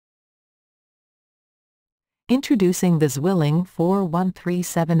Introducing the Zwilling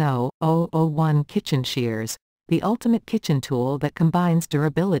 41370-001 Kitchen Shears, the ultimate kitchen tool that combines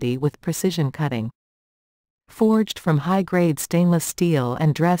durability with precision cutting. Forged from high-grade stainless steel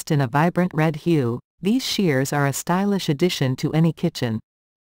and dressed in a vibrant red hue, these shears are a stylish addition to any kitchen.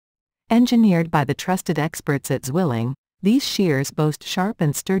 Engineered by the trusted experts at Zwilling, these shears boast sharp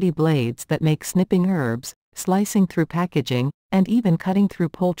and sturdy blades that make snipping herbs, slicing through packaging, and even cutting through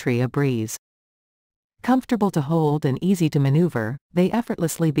poultry a breeze. Comfortable to hold and easy to maneuver, they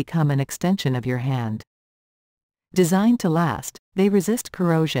effortlessly become an extension of your hand. Designed to last, they resist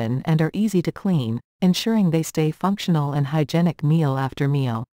corrosion and are easy to clean, ensuring they stay functional and hygienic meal after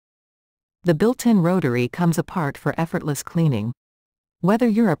meal. The built-in rotary comes apart for effortless cleaning. Whether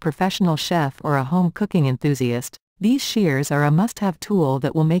you're a professional chef or a home cooking enthusiast, these shears are a must-have tool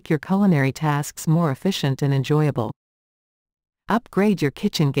that will make your culinary tasks more efficient and enjoyable. Upgrade your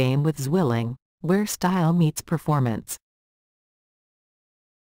kitchen game with Zwilling, where style meets performance.